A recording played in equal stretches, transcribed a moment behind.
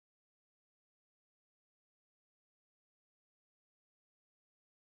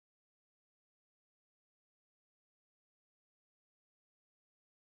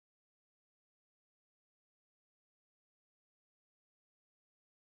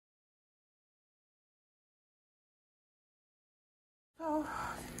So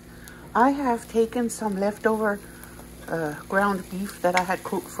I have taken some leftover ground beef that I had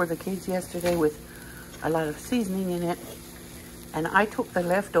cooked for the kids yesterday with a lot of seasoning in it, and I took the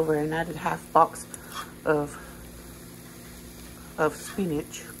leftover and added half box of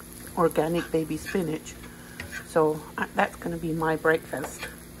spinach, organic baby spinach. So that's going to be my breakfast.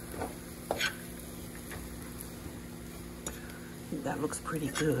 That looks pretty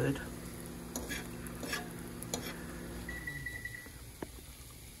good.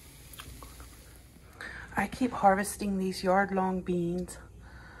 I keep harvesting these yard-long beans.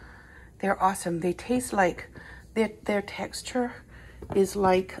 They're awesome. They taste like, their texture is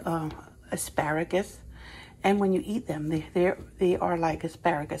like asparagus. And when you eat them, they are like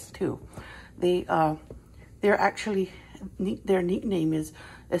asparagus too. They're actually, their nickname is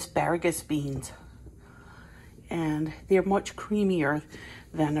asparagus beans. And they're much creamier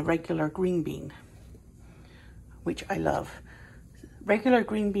than a regular green bean, which I love. Regular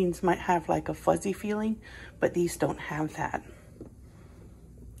green beans might have like a fuzzy feeling, but these don't have that.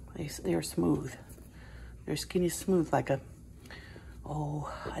 They're smooth. Their skin is smooth like a,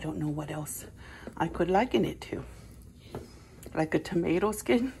 oh, I don't know what else I could liken it to. Like a tomato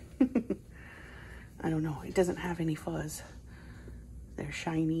skin? I don't know. It doesn't have any fuzz. They're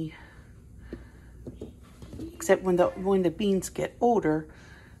shiny. Except when the beans get older,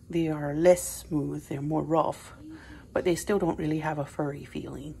 they are less smooth. They're more rough. But they still don't really have a furry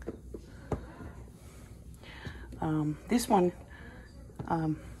feeling. This one,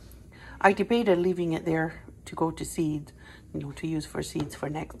 I debated leaving it there to go to seeds, to use for seeds for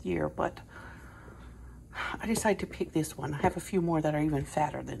next year, but I decided to pick this one. I have a few more that are even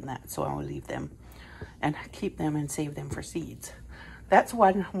fatter than that, so I'll leave them and keep them and save them for seeds. That's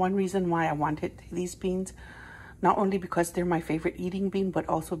one reason why I wanted these beans, not only because they're my favorite eating bean, but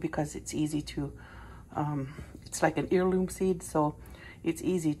also because it's easy to, it's like an heirloom seed, so it's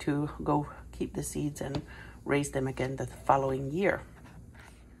easy to go keep the seeds and raise them again the following year.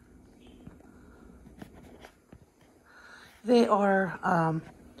 They are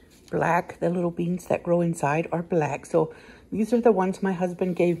black. The little beans that grow inside are black. So these are the ones my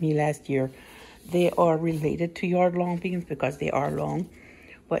husband gave me last year. They are related to yard-long beans because they are long,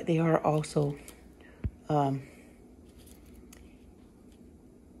 but they are also a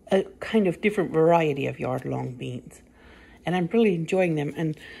kind of different variety of yard-long beans. And I'm really enjoying them.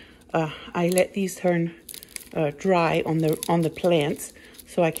 And I let these turn dry on the plants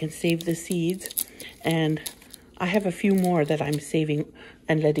so I can save the seeds. And I have a few more that I'm saving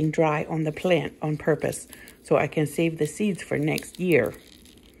and letting dry on the plant on purpose so I can save the seeds for next year.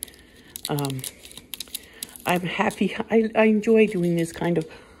 I'm happy. I enjoy doing this kind of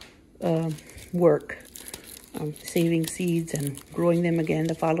work. Saving seeds and growing them again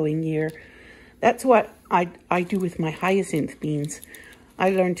the following year. That's what I do with my hyacinth beans. I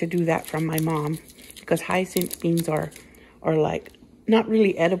learned to do that from my mom because hyacinth beans are like not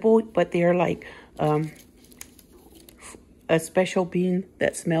really edible, but they're like a special bean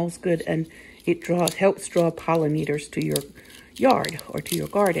that smells good, and it helps draw pollinators to your yard or to your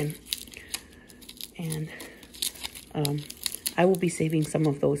garden. And I will be saving some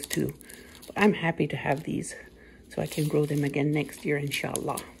of those too. I'm happy to have these so I can grow them again next year,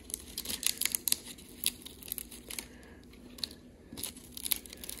 inshallah.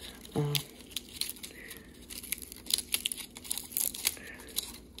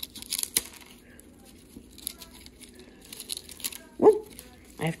 Whoop,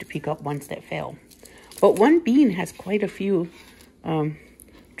 I have to pick up ones that fell. But one bean has quite a few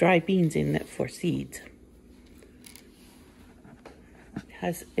dry beans in it for seeds.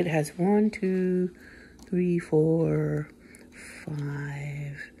 It has 1, 2, 3, 4,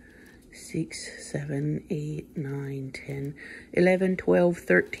 5, 6, 7, 8, 9, 10, 11, 12,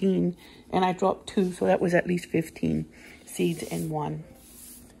 13, and I dropped 2, so that was at least 15 seeds in one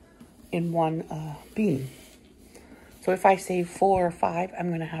bean. So if I save 4 or 5, I'm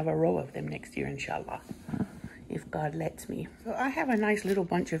going to have a row of them next year, inshallah, if God lets me. So I have a nice little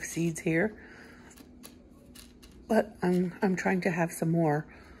bunch of seeds here. But I'm trying to have some more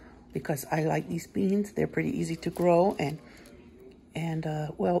because I like these beans. They're pretty easy to grow, and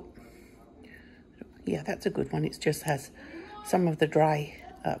well, yeah, that's a good one. It just has some of the dry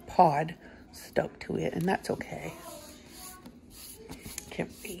pod stuck to it, and that's okay. Can't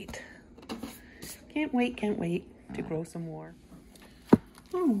wait to grow some more.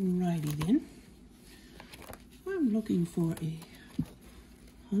 Alrighty then. I'm looking for a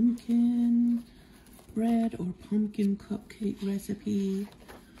pumpkin bread or pumpkin cupcake recipe.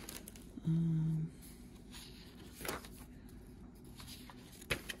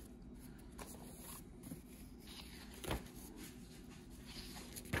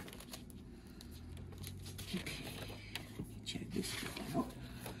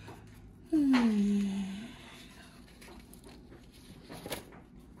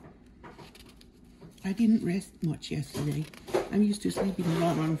 I didn't rest much yesterday. I'm used to sleeping a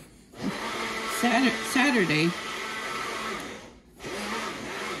lot on Saturday.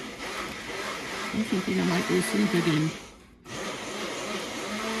 I'm thinking I might go sleep again.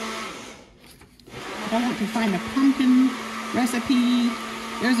 But I want to find a pumpkin recipe.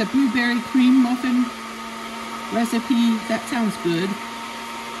 There's a blueberry cream muffin recipe. That sounds good.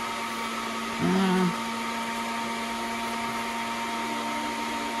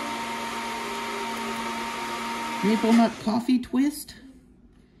 Maple nut coffee twist.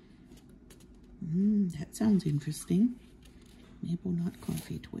 That sounds interesting. Maple nut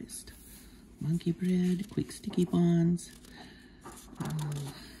coffee twist. Monkey bread, quick sticky buns,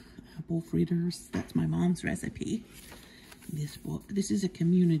 apple fritters. That's my mom's recipe. This book. This is a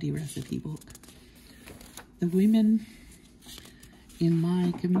community recipe book. The women in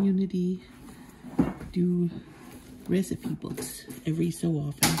my community do recipe books every so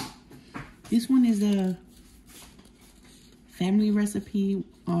often. This one is a family recipe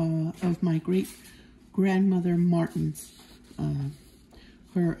of my great grandmother Martin's.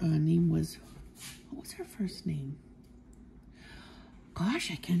 Her name was, what was her first name?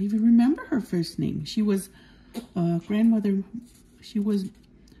 Gosh, I can't even remember her first name. She was Grandma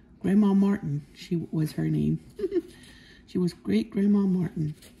Martin. She was her name. She was great Grandma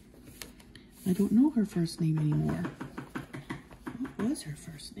Martin. I don't know her first name anymore. What was her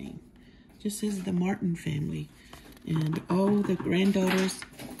first name? Just says the Martin family. And all the granddaughters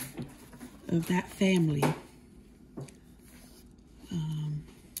of that family.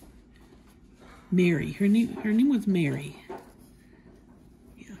 Mary. Her name was Mary.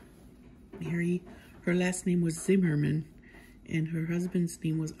 Yeah. Mary. Her last name was Zimmerman. And her husband's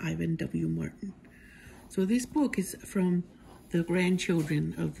name was Ivan W. Martin. So this book is from the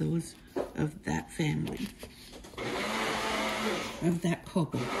grandchildren of that family. Of that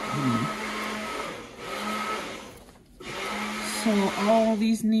couple. So all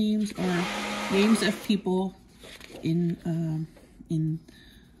these names are names of people in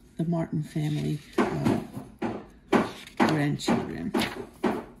the Martin family grandchildren.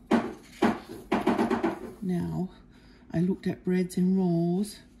 Now, I looked at breads and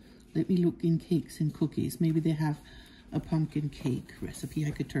rolls. Let me look in cakes and cookies. Maybe they have a pumpkin cake recipe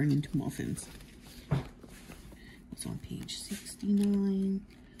I could turn into muffins. It's on page 69.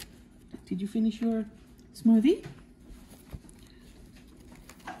 Did you finish your smoothie?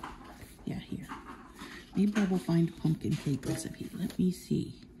 Yeah, here. Maybe I will find a pumpkin cake recipe. Let me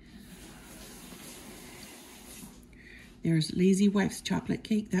see. There's Lazy Wife's chocolate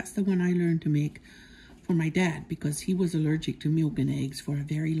cake. That's the one I learned to make for my dad because he was allergic to milk and eggs for a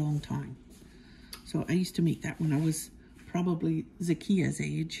very long time. So I used to make that when I was probably Zakia's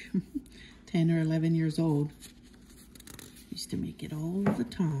age, 10 or 11 years old. Used to make it all the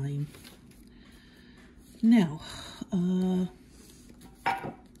time. Now,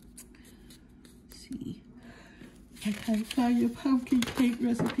 see. I can find a pumpkin cake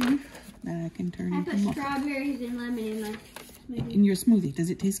recipe that I can turn into muffins. I put strawberries and lemon in my smoothie. In your smoothie. Does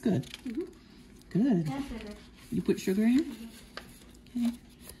it taste good? Mm-hmm. Good. That's sugar. You put sugar in? Mm-hmm. Okay.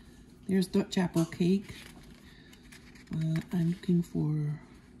 There's Dutch apple cake. I'm looking for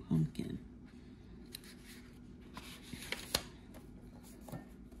pumpkin.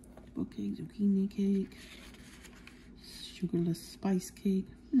 Apple cake, zucchini cake, sugarless spice cake.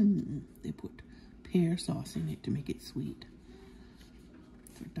 They put pear sauce in it to make it sweet.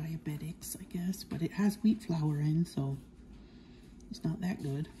 For diabetics, I guess, but it has wheat flour in, so it's not that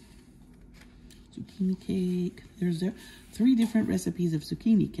good. Zucchini cake. There's 3 different recipes of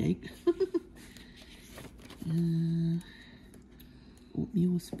zucchini cake.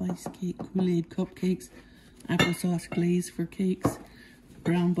 Oatmeal spice cake, Kool-Aid cupcakes, applesauce glaze for cakes,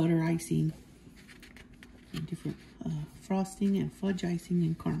 brown butter icing, and different frosting and fudge icing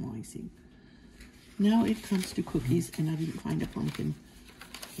and caramel icing. Now it comes to cookies, and I didn't find a pumpkin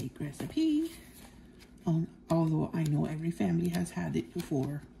cake recipe, although I know every family has had it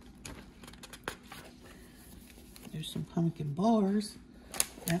before. There's some pumpkin bars.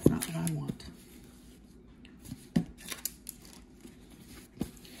 That's not what I want.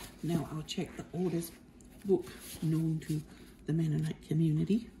 Now I'll check the oldest book known to the Mennonite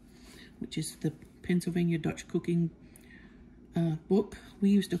community, which is the Pennsylvania Dutch Cooking book.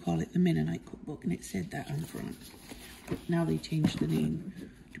 We used to call it the Mennonite Cookbook, and it said that on the front. But now they changed the name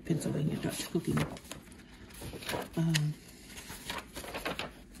to Pennsylvania Dutch Cooking.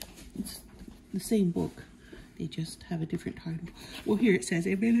 It's the same book. They just have a different title. Well, here it says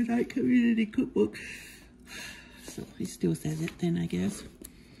a Mennonite Community Cookbook. So it still says it then, I guess.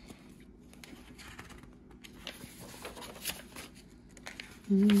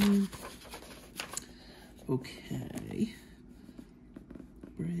 Okay.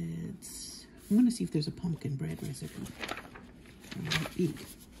 Breads. I'm going to see if there's a pumpkin bread recipe. There might be.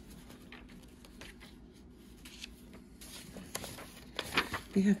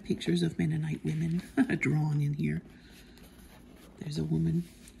 They have pictures of Mennonite women drawn in here. There's a woman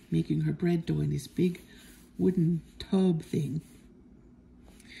making her bread dough in this big wooden tub thing.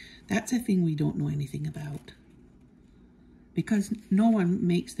 That's a thing we don't know anything about, because no one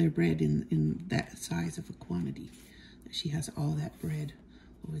makes their bread in that size of a quantity. She has all that bread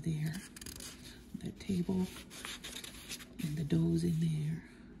over there, that table, and the dough's in there.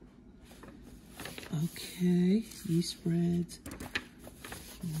 Okay, yeast breads.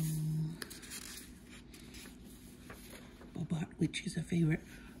 Babat, which is a favorite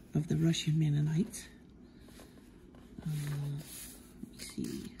of the Russian Mennonites. Let me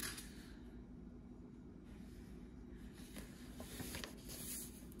see.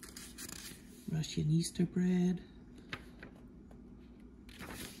 Russian Easter bread.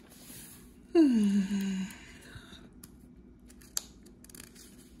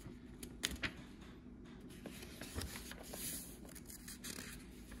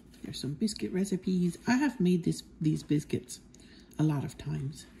 There's some biscuit recipes. I have made these biscuits a lot of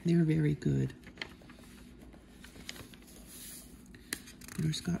times. They're very good.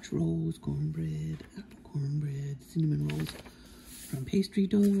 Butterscotch rolls, cornbread, apple cornbread, cinnamon rolls from pastry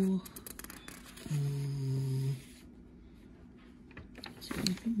dough.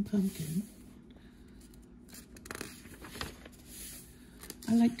 Anything pumpkin.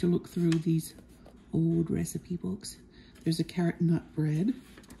 I like to look through these old recipe books. There's a carrot nut bread,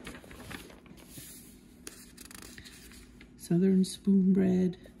 southern spoon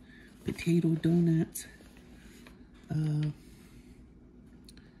bread, potato donuts,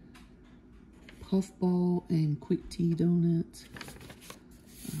 puffball and quick tea donuts,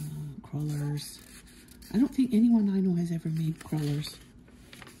 crullers. I don't think anyone I know has ever made crullers,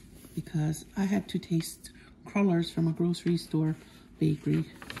 because I had to taste crullers from a grocery store bakery.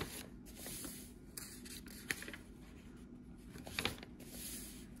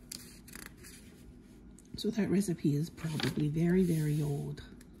 So that recipe is probably very, very old,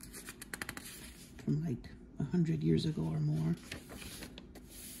 from like 100 years ago or more.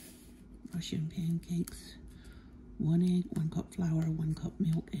 Russian pancakes, 1 egg, 1 cup flour, 1 cup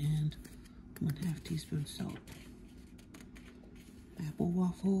milk, and 1/2 teaspoon salt. Apple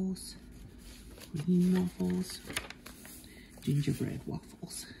waffles, green waffles, gingerbread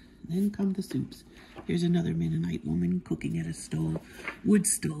waffles. And then come the soups. Here's another Mennonite woman cooking at a stove, wood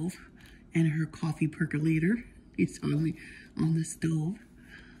stove, and her coffee percolator is on the stove.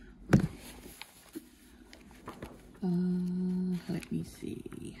 Let me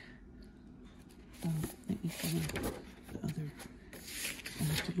see. Let me see the other. I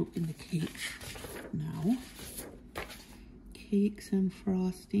have to look in the cake now. Cakes and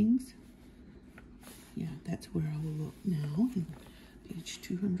frostings. Yeah, that's where I will look now. Page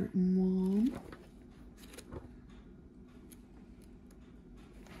 201.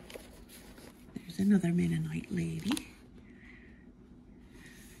 There's another Mennonite lady.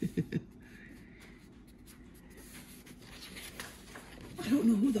 I don't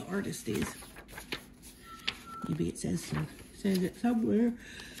know who the artist is. Maybe it says so. It says it somewhere.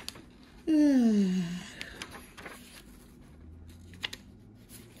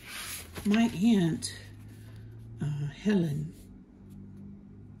 My aunt, Helen,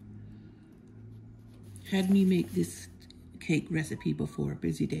 had me make this cake recipe before,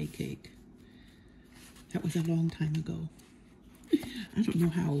 busy day cake. That was a long time ago. I don't know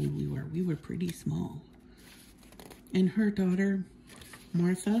how old we were. We were pretty small. And her daughter,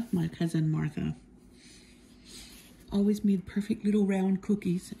 Martha, my cousin Martha, always made perfect little round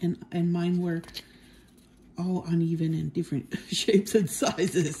cookies, and mine were all uneven and different shapes and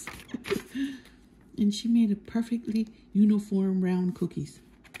sizes. And she made a perfectly uniform round cookies.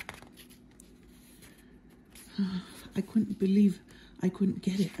 I couldn't get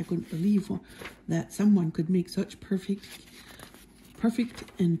it. I couldn't believe that someone could make such perfect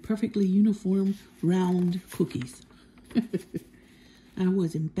and perfectly uniform round cookies. I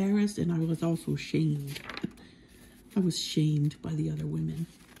was embarrassed, and I was also shamed. I was shamed by the other women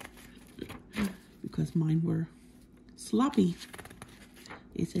because mine were sloppy.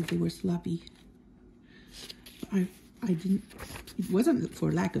 They said they were sloppy. But I didn't, it wasn't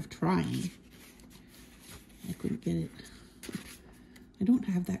for lack of trying. I couldn't get it. I don't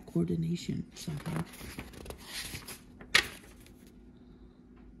have that coordination somehow.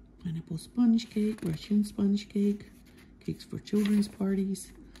 Pineapple sponge cake, Russian sponge cake, cakes for children's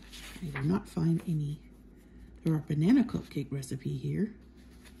parties. I do not find any. There are banana cupcake recipe here.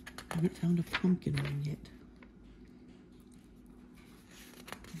 I haven't found a pumpkin one yet.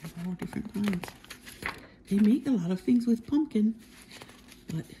 All different kinds. They make a lot of things with pumpkin,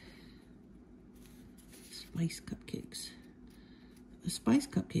 but spice cupcakes. A spice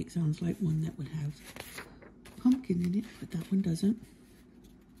cupcake sounds like one that would have pumpkin in it, but that one doesn't.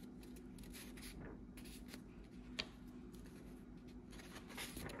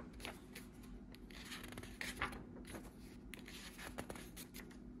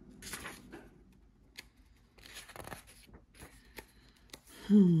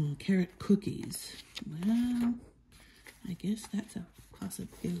 Carrot cookies. Well, I guess that's a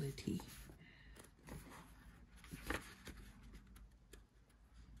possibility.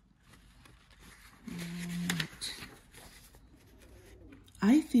 Right.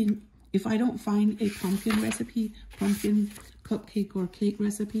 I think if I don't find a pumpkin recipe, pumpkin cupcake or cake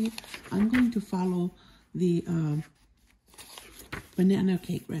recipe, I'm going to follow the banana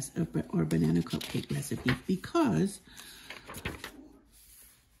cake recipe or banana cupcake recipe because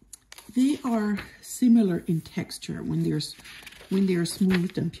they are similar in texture when they're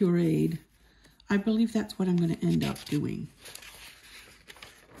smoothed and pureed. I believe that's what I'm going to end up doing.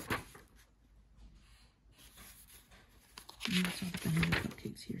 I saw the banana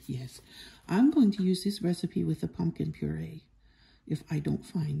cupcakes here. Yes, I'm going to use this recipe with the pumpkin puree if I don't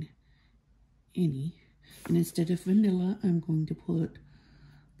find any. And instead of vanilla, I'm going to put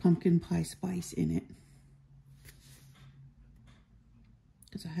pumpkin pie spice in it,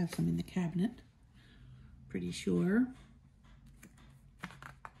 because I have some in the cabinet, pretty sure.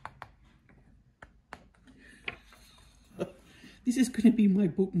 This is going to be my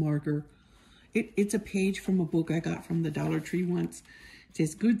bookmarker. It's a page from a book I got from the Dollar Tree once. It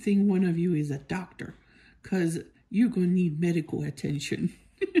says, good thing one of you is a doctor, because you're going to need medical attention.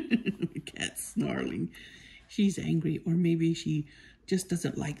 The cat's snarling. She's angry, or maybe she just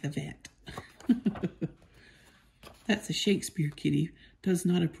doesn't like the vet. That's a Shakespeare kitty. Does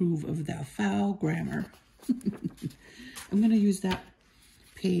not approve of thou foul grammar. I'm going to use that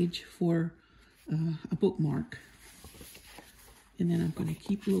page for a bookmark. And then I'm going to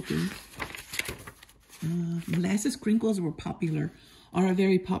keep looking. Molasses crinkles were popular, are a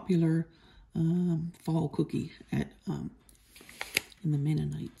very popular fall cookie at in the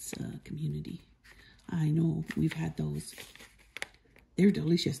Mennonites community. I know we've had those. They're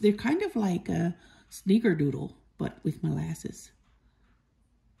delicious. They're kind of like a snickerdoodle, but with molasses.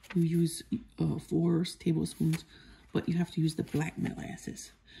 You use 4 tablespoons, but you have to use the black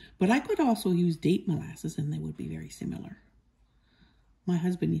molasses. But I could also use date molasses, and they would be very similar. My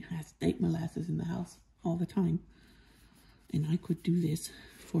husband has date molasses in the house all the time, and I could do this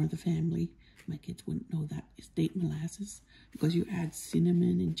for the family. My kids wouldn't know that it's date molasses because you add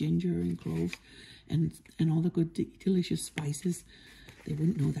cinnamon and ginger and cloves and all the good delicious spices. They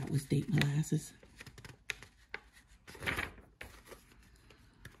wouldn't know that was date molasses.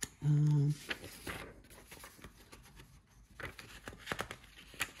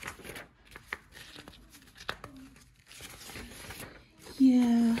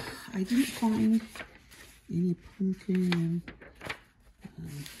 Yeah, I didn't find any pumpkin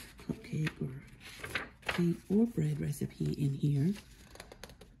cupcake or cake or bread recipe in here.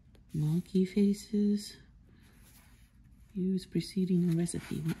 Monkey faces. Use preceding a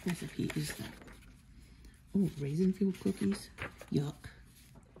recipe. What recipe is that? Oh, raisin-filled cookies. Yuck.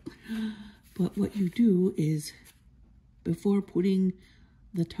 But what you do is, before putting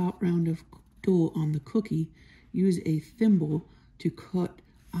the top round of dough on the cookie, use a thimble to cut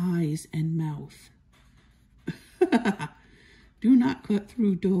eyes and mouth. Do not cut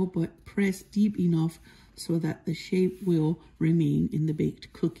through dough, but press deep enough so that the shape will remain in the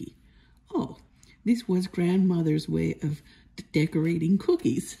baked cookie. Oh, this was grandmother's way of decorating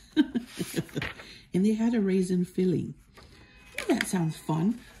cookies. And they had a raisin filling. Well, that sounds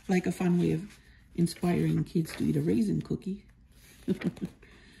fun, like a fun way of inspiring kids to eat a raisin cookie.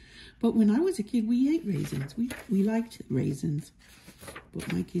 But when I was a kid, we ate raisins. We liked raisins.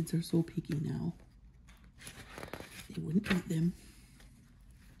 But my kids are so picky now. They wouldn't eat them.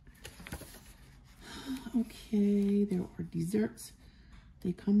 Okay, there are desserts.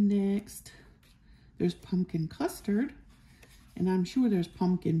 They come next. There's pumpkin custard. And I'm sure there's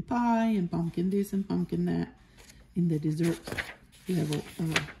pumpkin pie and pumpkin this and pumpkin that in the dessert level,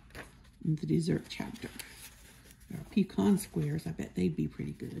 in the dessert chapter. There are pecan squares. I bet they'd be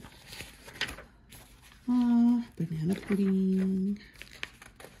pretty good. Banana pudding.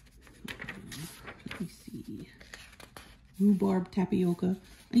 Let me see. Rhubarb tapioca.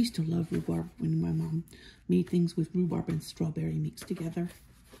 I used to love rhubarb when my mom made things with rhubarb and strawberry mixed together.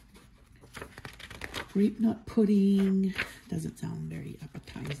 Grape nut pudding. Doesn't sound very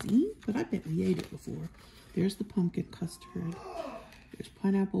appetizing, but I bet we ate it before. There's the pumpkin custard. There's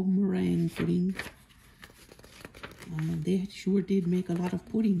pineapple meringue pudding. They sure did make a lot of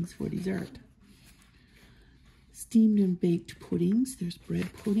puddings for dessert. Steamed and baked puddings. There's bread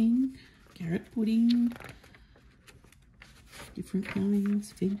pudding, carrot pudding, different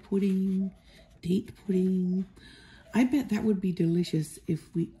kinds, fig pudding, date pudding. I bet that would be delicious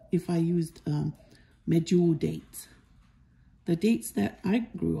if I used medjool dates. The dates that I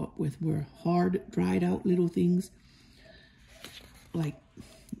grew up with were hard, dried out little things, like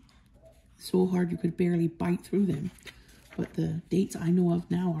so hard you could barely bite through them. But the dates I know of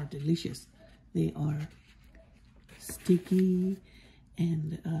now are delicious. They are sticky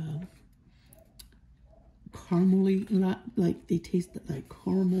and caramely, like they taste like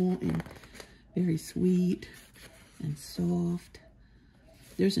caramel and very sweet and soft.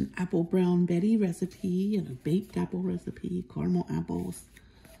 There's an apple brown Betty recipe and a baked apple recipe, caramel apples.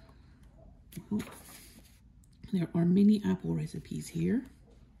 Well, there are many apple recipes here.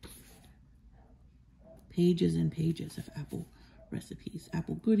 Pages and pages of apple recipes.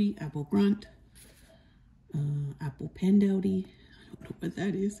 Apple Goody, Apple Grunt, Apple Pendouty. I don't know what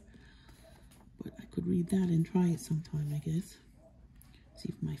that is, but I could read that and try it sometime, I guess. See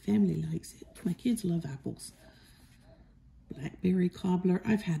if my family likes it. My kids love apples. Blackberry cobbler.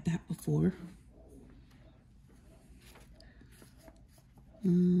 I've had that before.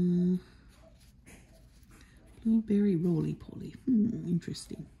 Blueberry roly-poly.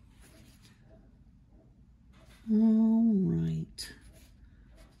 Interesting. All right.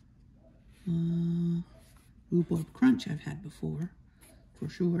 Rhubarb crunch I've had before, for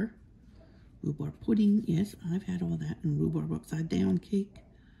sure. Rhubarb pudding, yes, I've had all that. And rhubarb upside down cake.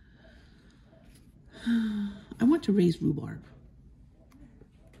 I want to raise rhubarb,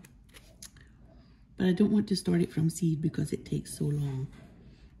 but I don't want to start it from seed because it takes so long.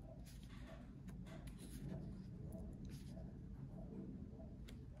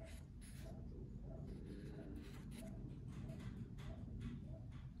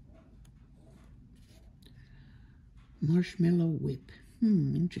 Marshmallow whip.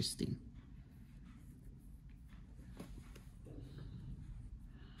 Interesting.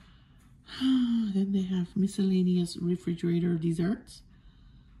 Then they have miscellaneous refrigerator desserts.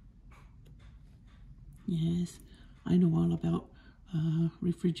 Yes, I know all about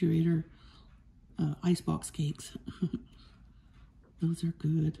refrigerator icebox cakes. Those are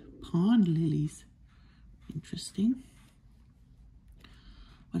good. Pond lilies. Interesting.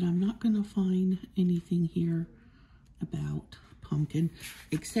 But I'm not going to find anything here about pumpkin,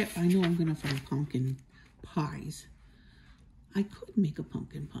 except I know I'm going to find pumpkin pies. I could make a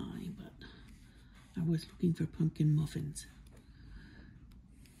pumpkin pie, but I was looking for pumpkin muffins.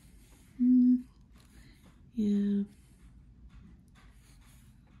 Yeah.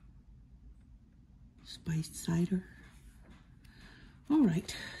 Spiced cider. All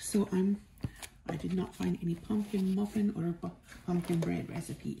right, so I did not find any pumpkin muffin or pumpkin bread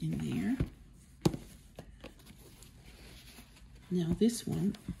recipe in there. Now this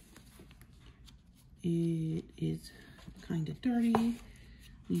one, it is kind of dirty,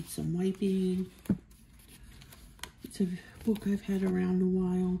 needs some wiping. It's a book I've had around a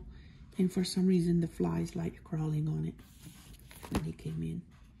while, and for some reason the flies like crawling on it when they came in.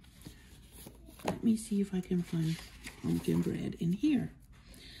 Let me see if I can find pumpkin bread in here.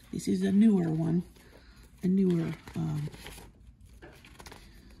 This is a newer one, a newer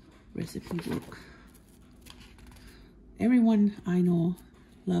recipe book. Everyone I know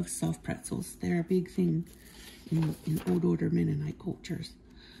loves soft pretzels. They're a big thing in Old Order Mennonite cultures.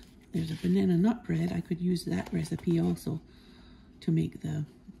 There's a banana nut bread. I could use that recipe also to make the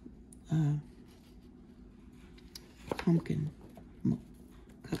pumpkin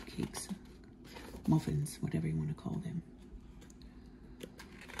cupcakes, muffins, whatever you want to call them.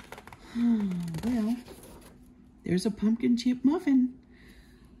 Well, there's a pumpkin chip muffin.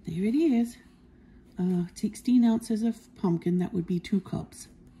 There it is. 16 ounces of pumpkin, that would be 2 cups.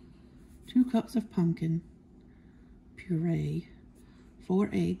 2 cups of pumpkin puree, 4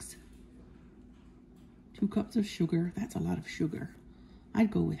 eggs, 2 cups of sugar. That's a lot of sugar.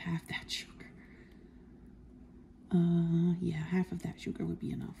 I'd go with half that sugar. Yeah, half of that sugar would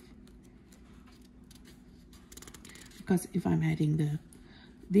be enough. Because if I'm adding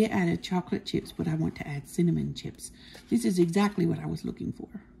they added chocolate chips, but I want to add cinnamon chips. This is exactly what I was looking for.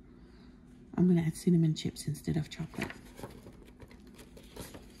 I'm going to add cinnamon chips instead of chocolate.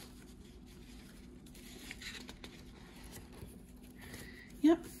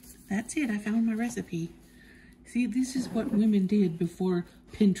 Yep, that's it. I found my recipe. See, this is what women did before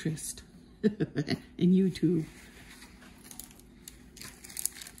Pinterest and YouTube.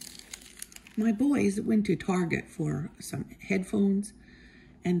 My boys went to Target for some headphones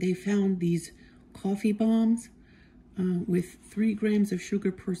and they found these coffee bombs with 3 grams of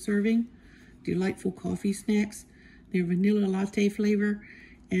sugar per serving. Delightful coffee snacks. They're vanilla latte flavor,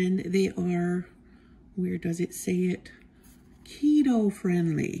 and they are, where does it say it? Keto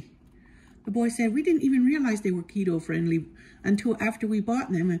friendly. The boy said, we didn't even realize they were keto friendly until after we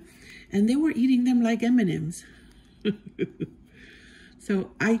bought them, and they were eating them like M&Ms.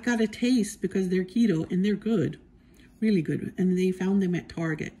 So I got a taste because they're keto and they're good, really good. And they found them at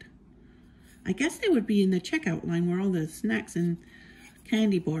Target. I guess they would be in the checkout line where all the snacks and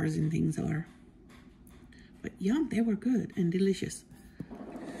candy bars and things are. But yum, they were good and delicious.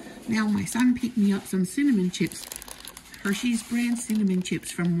 Now my son picked me up some cinnamon chips, Hershey's brand cinnamon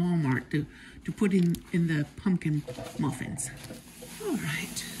chips from Walmart to put in the pumpkin muffins. All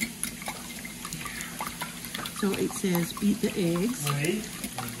right. So it says beat the eggs.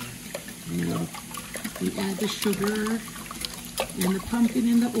 And we add the sugar and the pumpkin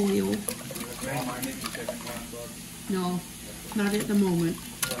in the oil. No, not at the moment.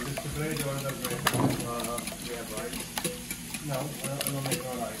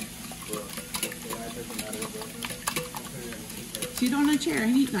 Sit on a chair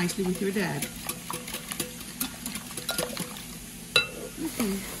and eat nicely with your dad.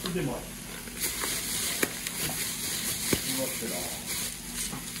 Okay.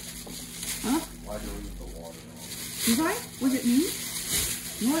 Huh? Why do we put water on? Did I? Was it me?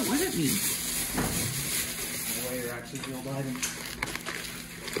 No, it wasn't me. The way you're actually feel biting.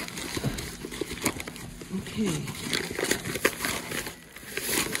 Okay.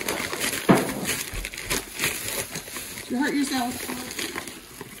 You hurt yourself.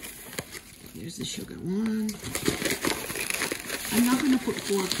 Here's the sugar one. I'm not going to put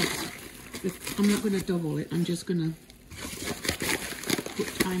 4 cups. I'm not going to double it. I'm just going to put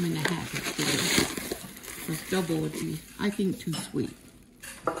 1.5 extra. Because double would be, I think, too sweet.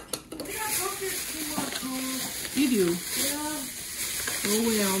 You do? Yeah. Oh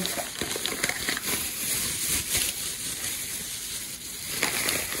well.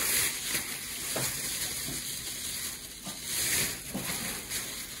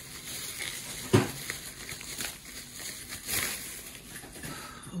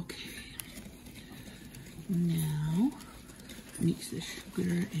 Now, mix the sugar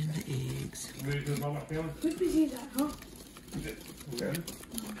and the eggs. Whose PC is that, huh?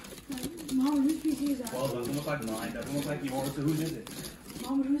 Mom, whose PC is that? Well, it doesn't look like mine. Doesn't look like yours. So whose is it?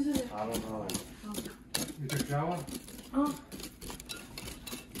 Mom, whose is it? I don't know. You took shower? Huh?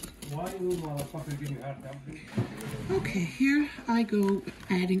 Why you motherfucker give me hot dumpling? Okay, here I go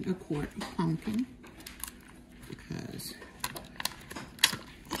adding a quart of pumpkin because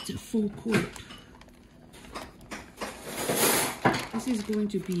it's a full quart. This is going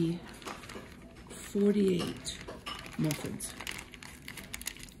to be 48 muffins.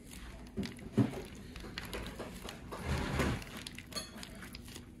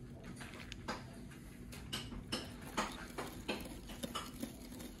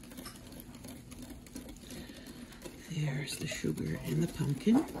 There's the sugar and the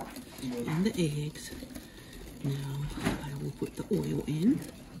pumpkin and the eggs. Now I will put the oil in.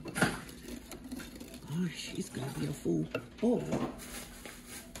 Oh, she's gonna be a full bowl.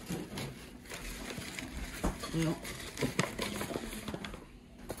 Well,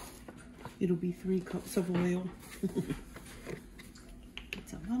 it'll be 3 cups of oil.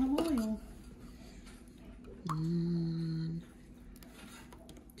 It's a lot of oil. 1,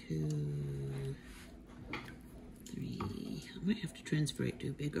 2, 3. I might have to transfer it to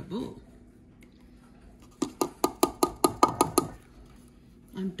a bigger bowl.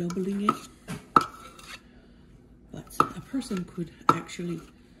 I'm doubling it. But a person could actually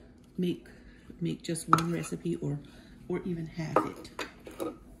make just 1 recipe or even half it.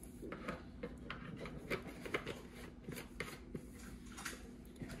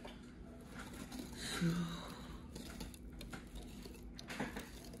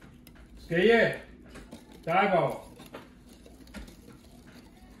 Stay Dago.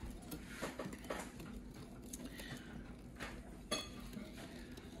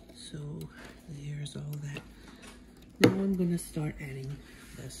 So there's all that. Now I'm gonna start adding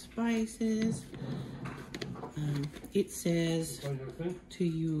the spices. It says to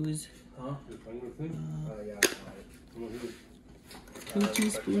use 2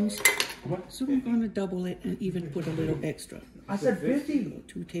 teaspoons. So I'm gonna double it and even put a little extra. I said 50.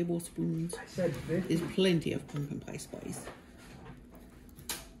 2 tablespoons I said 50. is plenty of pumpkin pie spice.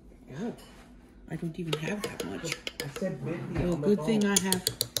 Oh, I don't even have that much. I said 50. Well, good thing I have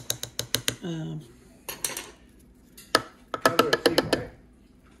I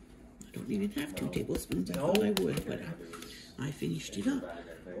don't even have 2 tablespoons. I thought I would, but I finished it up.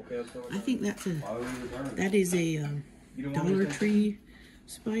 I think that is a Dollar Tree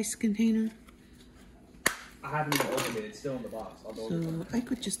spice container. I haven't even opened it. It's still in the box. So I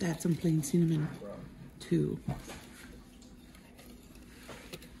could just add some plain cinnamon too.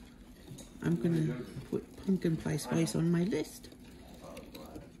 I'm gonna put pumpkin pie spice on my list.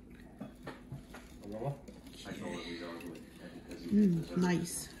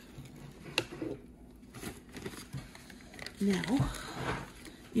 Nice. Now,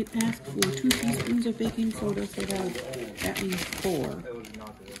 it asked for 2 teaspoons of baking soda, so that means 4.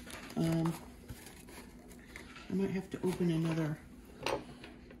 I might have to open another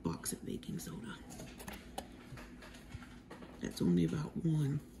box of baking soda. That's only about 1.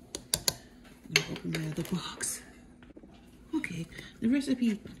 I'm gonna open my other box. Okay, the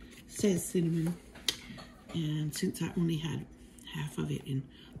recipe says cinnamon, and since I only had half of it in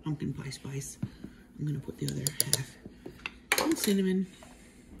pumpkin pie spice, I'm gonna put the other half in cinnamon.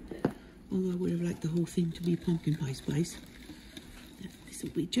 Although I would have liked the whole thing to be pumpkin pie spice. This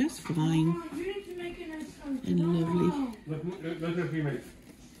will be just fine and lovely. Let her be made.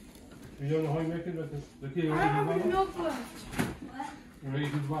 You don't know how you make it? Let her I have a milk left. you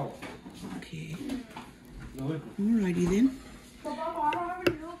make it as well. Okay. Really? Alrighty then. But Papa, I don't have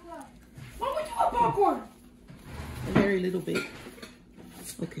any milk left. Why would you have popcorn? A very little bit.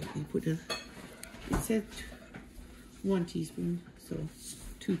 Okay, we put it said 1 teaspoon, so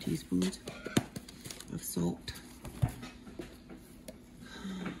 2 teaspoons of salt.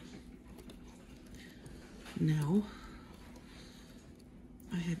 Now,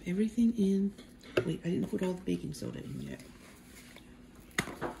 I have everything in. Wait, I didn't put all the baking soda in yet.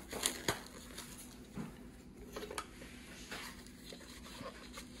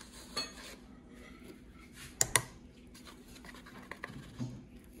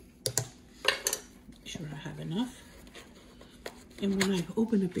 Sure I have enough. And when I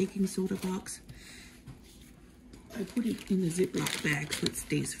open a baking soda box, I put it in a Ziploc bag so it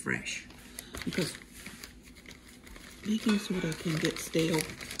stays fresh. Because baking soda can get stale,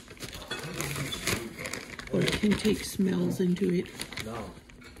 or it can take smells into it,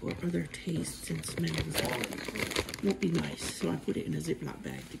 or other tastes and smells. Won't be nice, so I put it in a Ziploc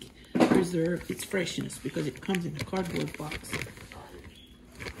bag to preserve its freshness, because it comes in a cardboard box,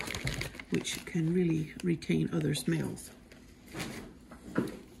 which can really retain other smells.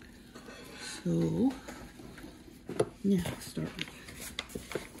 So, now start with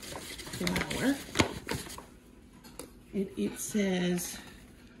flour. And it says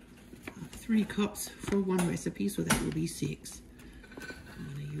 3 cups for 1 recipe, so that will be 6. I'm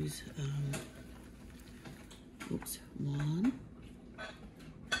going to use, 1,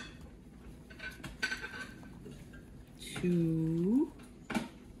 2,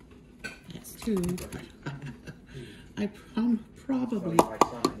 that's 2. I probably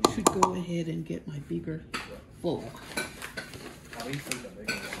should go ahead and get my bigger bowl.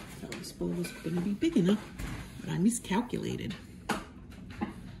 This bowl was going to be big enough, but I miscalculated.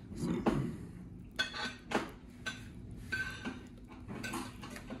 So.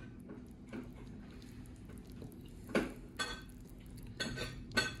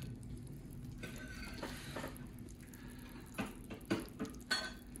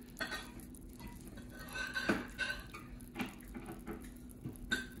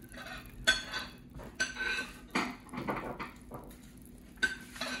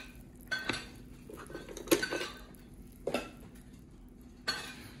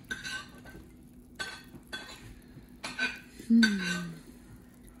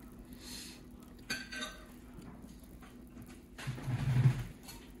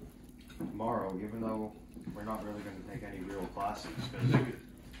 Tomorrow, even though we're not really going to take any real classes,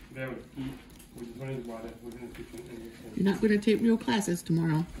 because You're not going to take real classes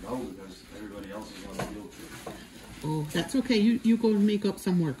tomorrow? no, because everybody else is on a field trip. Oh, that's okay. You go and make up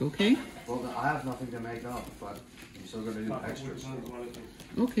some work, okay? Well, I have nothing to make up, but I'm still going to do extras.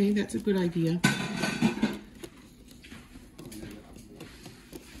 Okay, that's a good idea.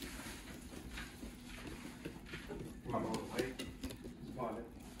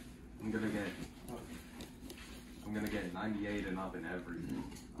 I'm gonna get 98 and up in everything.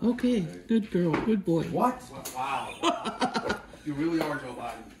 Okay, good girl, good boy. What? Wow. You really are Joe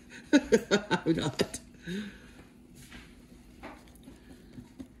Biden. I'm not.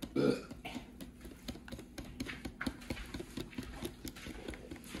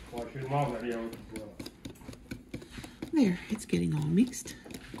 There, it's getting all mixed.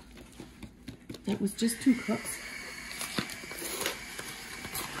 That was just 2 cups.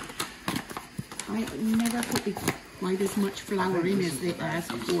 I never put quite as much flour in as they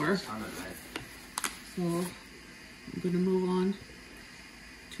asked for. So I'm going to move on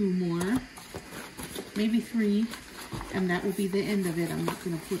 2 more, maybe 3, and that will be the end of it. I'm not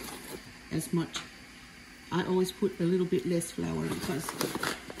going to put as much. I always put a little bit less flour because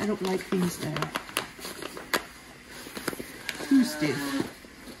I don't like things that are too stiff.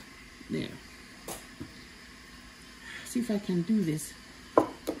 There. See if I can do this.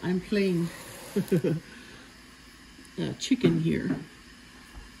 I'm playing chicken here.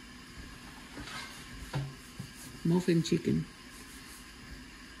 Muffin chicken.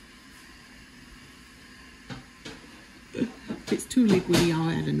 If it's too liquidy, I'll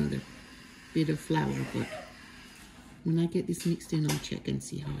add another bit of flour, but when I get this mixed in, I'll check and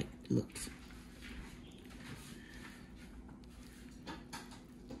see how it looks.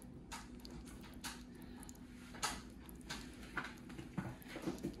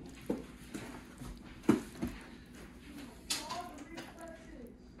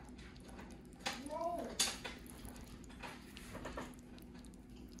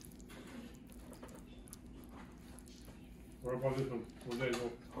 What about this one? What day is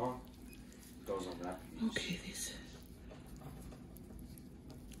it? Huh? Goes on that piece. Okay, this.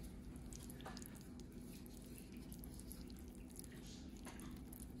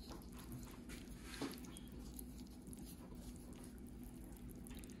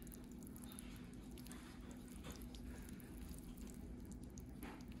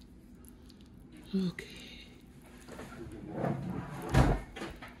 Okay.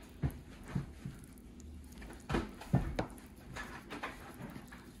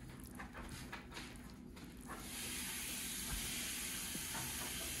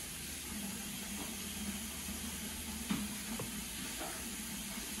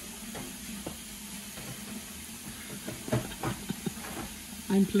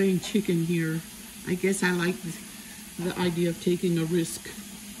 I'm playing chicken here. I guess I like the idea of taking a risk.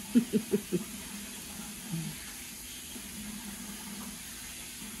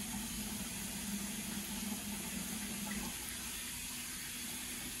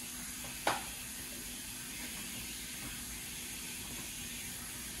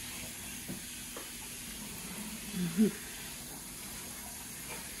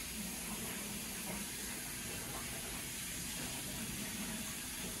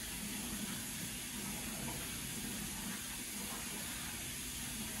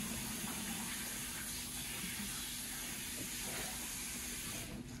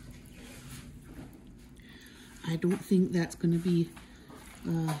 I don't think that's going to be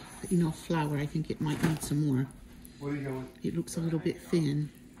enough flour. I think it might need some more. Where are you going? It looks a little bit thin.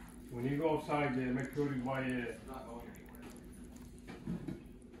 When you go outside there, make sure you buy a...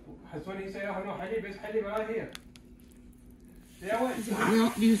 حسوني سيارة نو حليب بس حليب right here. Yeah, what?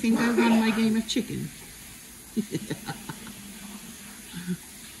 Well, do you think I won my game of chicken?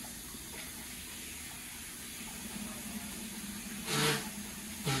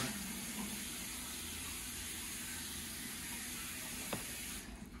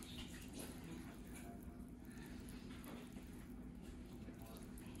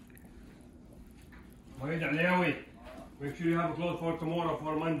 Wait, Aliawi. Make sure you have a clothes for tomorrow,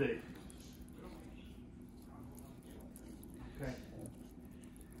 for Monday. Okay.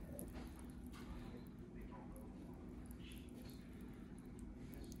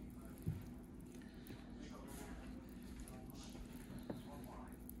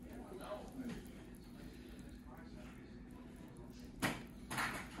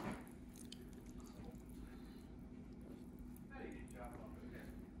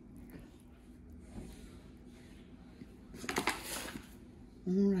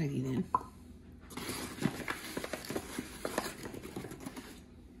 Alrighty then.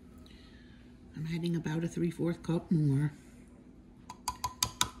 I'm adding about a 3/4 cup more.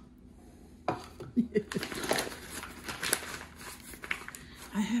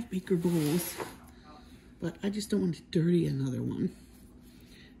 I have bigger bowls, but I just don't want to dirty another one.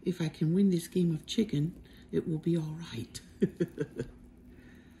 If I can win this game of chicken, it will be all right.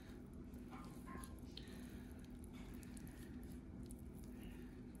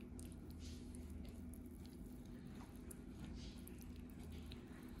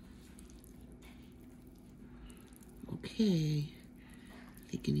 Okay,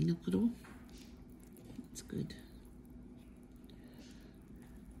 thickening a little. That's good.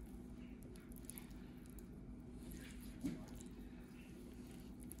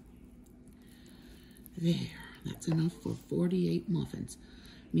 There, that's enough for 48 muffins,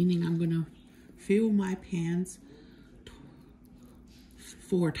 meaning I'm gonna fill my pans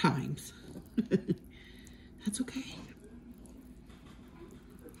 4 times. That's okay.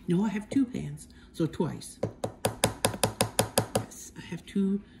 No, I have 2 pans, so twice. I have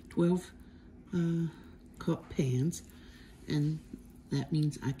 2 12 cup pans, and that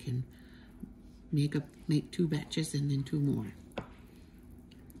means I can make 2 batches and then 2 more.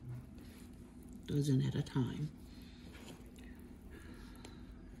 Dozen at a time.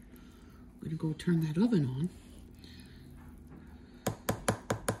 I'm gonna go turn that oven on.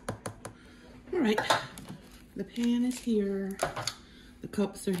 All right, the pan is here. The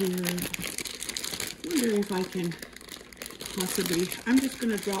cups are here. Wonder if I can possibly, I'm just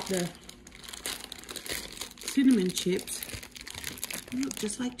gonna drop the cinnamon chips. They look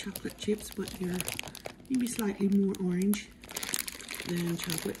just like chocolate chips, but they're maybe slightly more orange than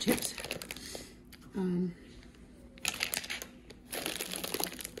chocolate chips.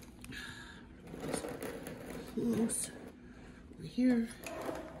 Close over here.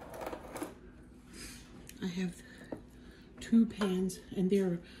 I have 2 pans, and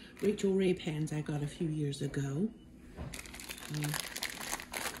they're Rachel Ray pans I got a few years ago.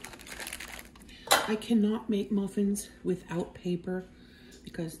 I cannot make muffins without paper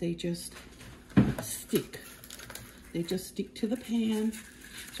because they just stick. They just stick to the pan.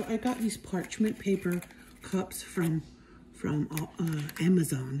 So I got these parchment paper cups from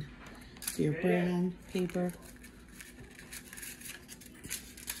Amazon. They're brown paper.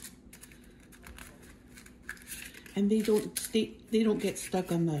 And they don't get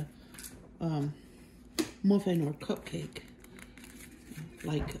stuck on the muffin or cupcake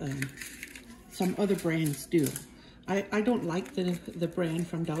like some other brands do. I don't like the brand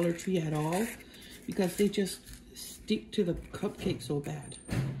from Dollar Tree at all because they just stick to the cupcake so bad.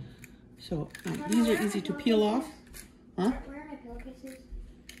 So these are easy to peel off. Huh? Where are my pillowcases?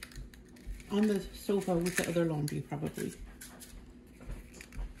 On the sofa with the other laundry, probably.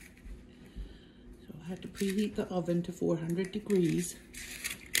 So I have to preheat the oven to 400 degrees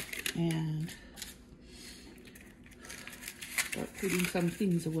and start putting some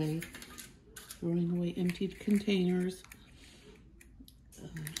things away. Throwing away emptied containers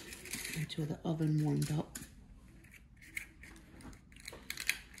until the oven warmed up.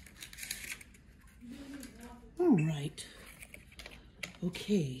 All right.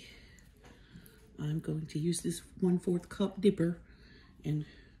 Okay. I'm going to use this 1/4 cup dipper and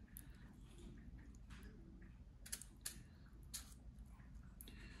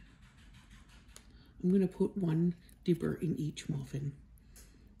I'm going to put 1 dipper in each muffin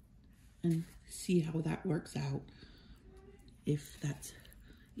and see how that works out, if that's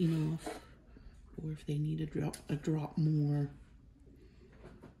enough or if they need a drop more.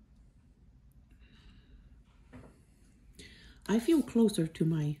 I feel closer to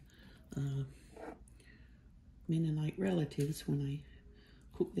my Mennonite relatives when I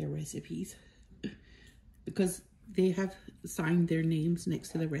cook their recipes because they have signed their names next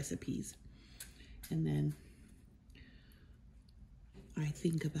to the recipes, and then I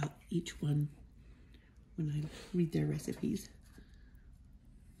think about each one when I read their recipes.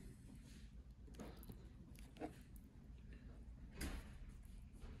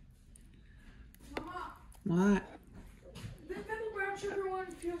 Mama, What? this pepper brown sugar one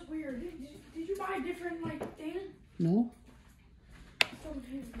feels weird. Did you buy a different like thing? No? From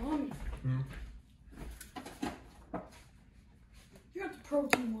his mommy. You got the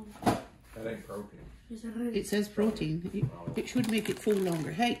protein one. That ain't protein. Yes, it is. It says protein. It should make it full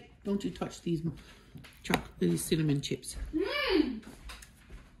longer. Hey, don't you touch these cinnamon chips. I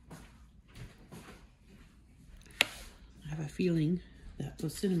have a feeling that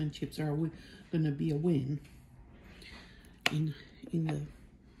those cinnamon chips are going to be a win in the...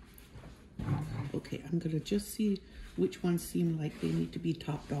 Okay, I'm going to just see which ones seem like they need to be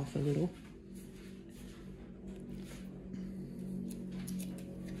topped off a little.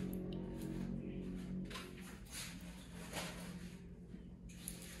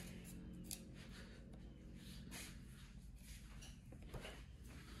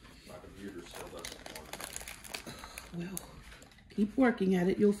 Well, keep working at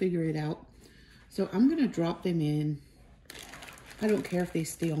it. You'll figure it out. So I'm going to drop them in. I don't care if they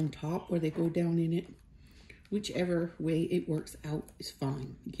stay on top or they go down in it. Whichever way it works out is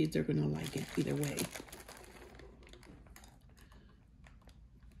fine. The kids are going to like it either way.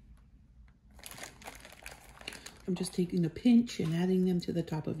 I'm just taking a pinch and adding them to the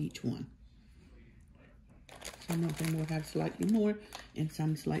top of each one. Some of them will have slightly more and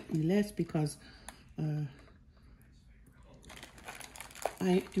some slightly less because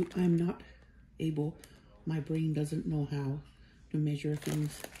I'm not able, my brain doesn't know how to measure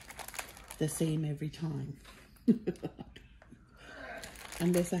things the same every time.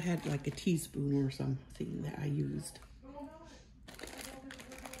 Unless I had like a teaspoon or something that I used.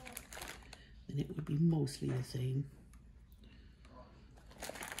 Then it would be mostly the same.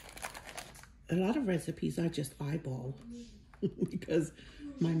 A lot of recipes I just eyeball. because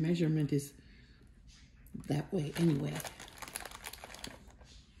my measurement is that way anyway.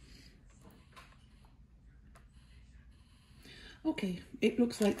 Okay, it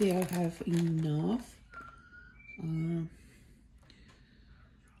looks like they all have enough. Now,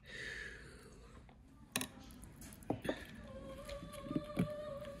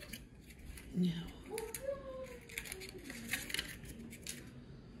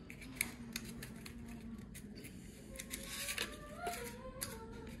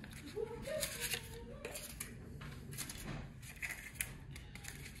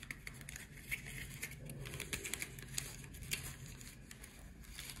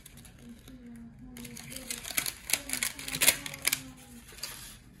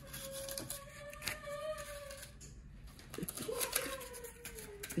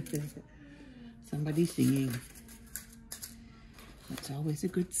 somebody singing. That's always a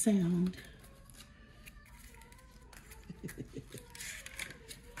good sound.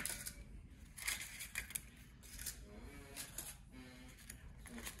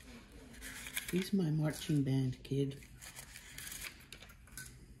 He's my marching band kid.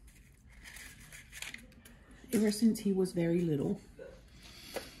 Ever since he was very little,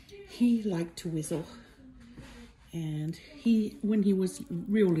 he liked to whistle. And when he was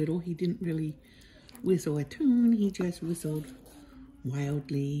real little, he didn't really whistle a tune. He just whistled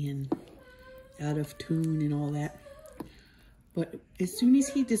wildly and out of tune and all that. But as soon as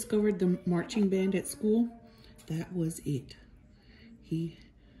he discovered the marching band at school, that was it. He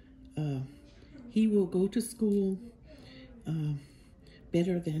will go to school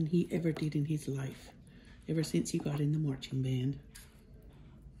better than he ever did in his life, ever since he got in the marching band.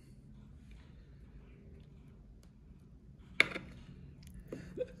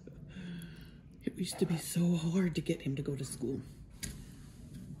 It used to be so hard to get him to go to school.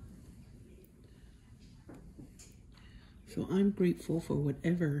 So I'm grateful for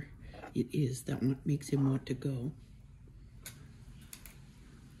whatever it is that makes him want to go.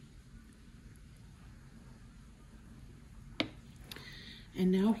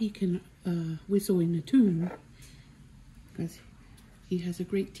 And now he can whistle in a tune because he has a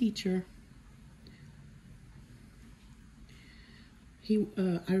great teacher.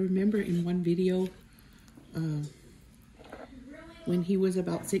 I remember in one video when he was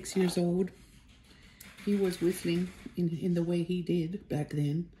about 6 years old, he was whistling in the way he did back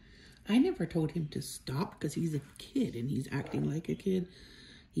then. I never told him to stop because he's a kid and he's acting like a kid.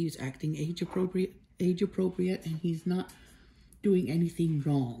 He's acting age appropriate, and he's not doing anything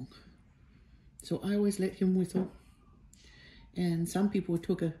wrong. So I always let him whistle. And some people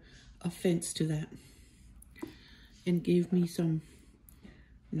took offense to that and gave me some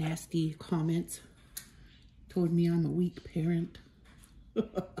nasty comments, told me I'm a weak parent.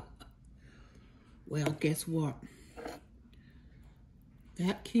 Well, guess what?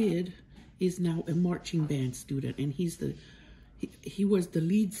 That kid is now a marching band student, and he was the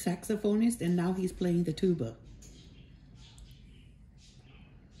lead saxophonist, and now he's playing the tuba.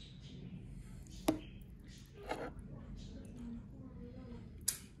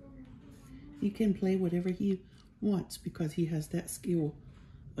 He can play whatever he wants because he has that skill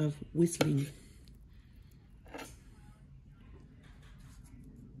of whistling.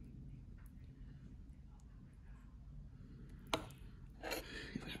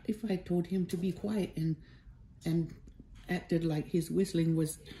 If I told him to be quiet and acted like his whistling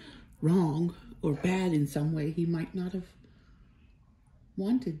was wrong or bad in some way, he might not have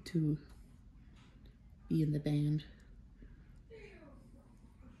wanted to be in the band.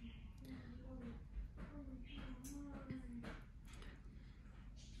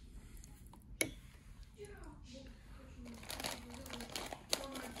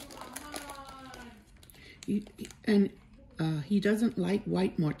 He doesn't like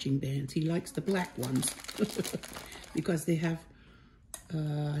white marching bands. He likes the black ones because they have,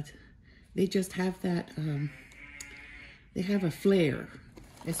 they just have that, they have a flair,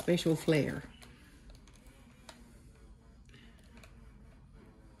 a special flair.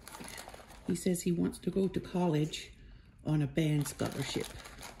 He says he wants to go to college on a band scholarship.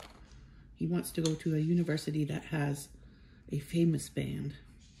 He wants to go to a university that has a famous band.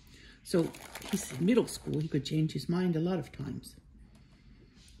 So he's in middle school. He could change his mind a lot of times.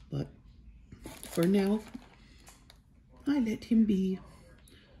 But for now, I let him be.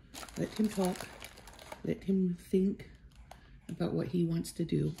 Let him talk. Let him think about what he wants to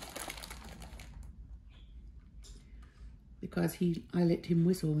do. Because I let him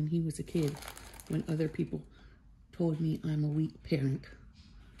whistle when he was a kid, when other people told me I'm a weak parent.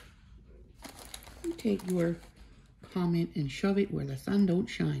 You take your comment and shove it where the sun don't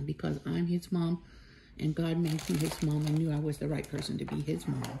shine, because I'm his mom And God made me his mom and knew I was the right person to be his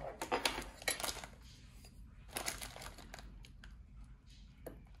mom.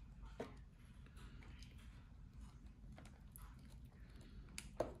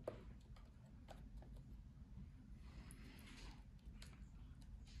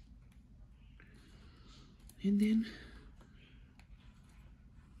 And then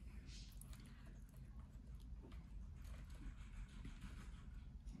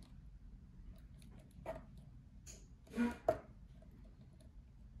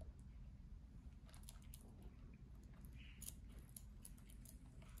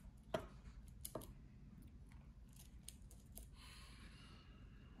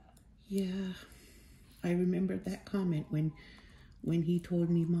yeah, I remember that comment when he told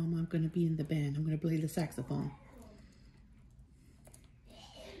me, Mom, I'm going to be in the band. I'm going to play the saxophone.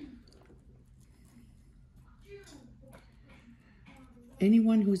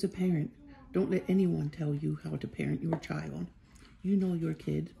 Anyone who's a parent, don't let anyone tell you how to parent your child. You know your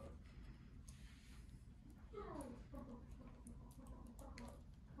kid.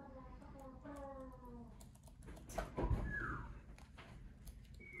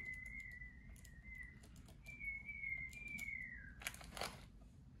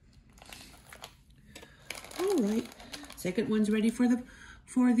 All right, second one's ready for the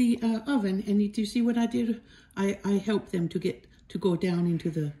oven. And did you see what I did? I helped them to go down into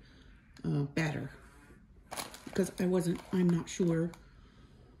the batter because I'm not sure.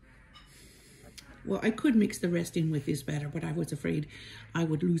 Well, I could mix the rest in with this batter, but I was afraid I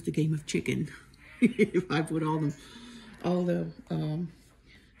would lose the game of chicken if I put all the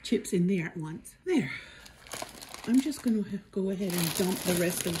chips in there at once. There. I'm just going to go ahead and dump the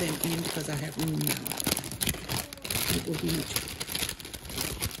rest of them in because I have room now. It will be much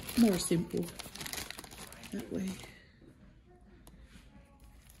more simple that way.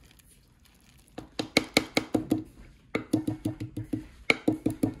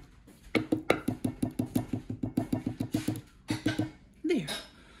 There.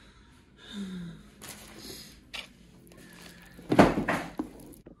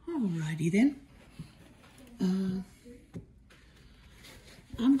 Alrighty then.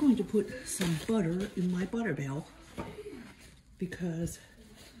 I'm going to put some butter in my butter bell because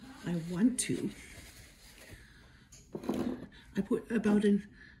I want to. I put about an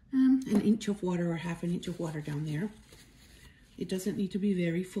inch of water or half an inch of water down there. It doesn't need to be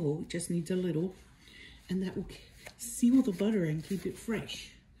very full, it just needs a little. And that will seal the butter and keep it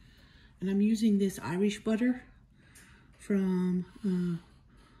fresh. And I'm using this Irish butter from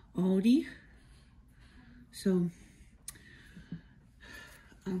Aldi. So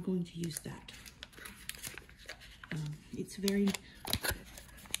I'm going to use that. It's very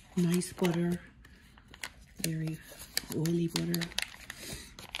nice butter, very oily butter.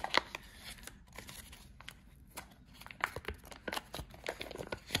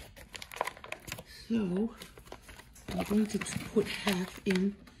 So I'm going to put half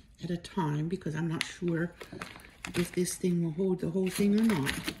in at a time because I'm not sure if this thing will hold the whole thing or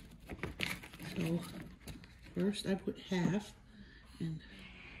not. So first I put half and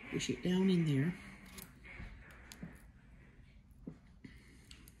push it down in there.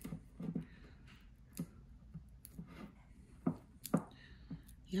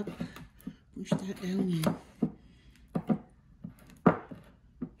 Yep, push that down in.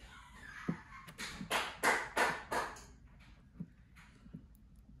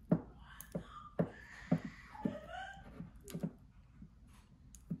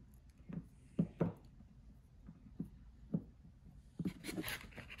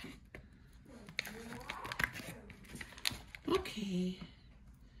 Okay,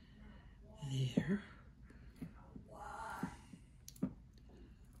 there.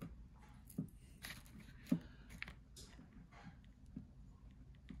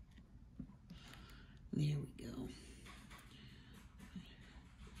 There we go.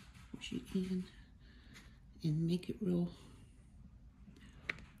 Push it in and make it real.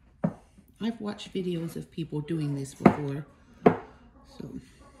 I've watched videos of people doing this before, so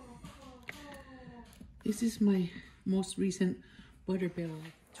this is my most recent butter bell.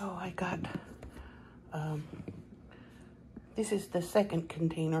 So I got, this is the second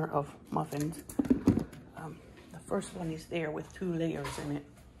container of muffins. The first one is there with 2 layers in it.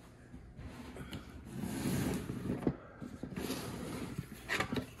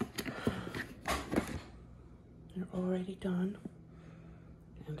 They're already done.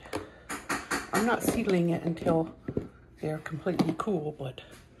 And I'm not sealing it until they're completely cool, but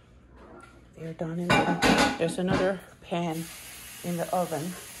they're done. In there's another pan in the oven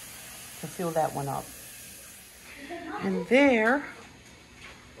to fill that one up. And there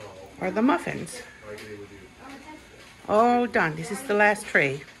are the muffins. I agree with you. All done. This is the last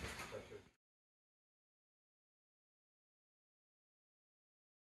tray.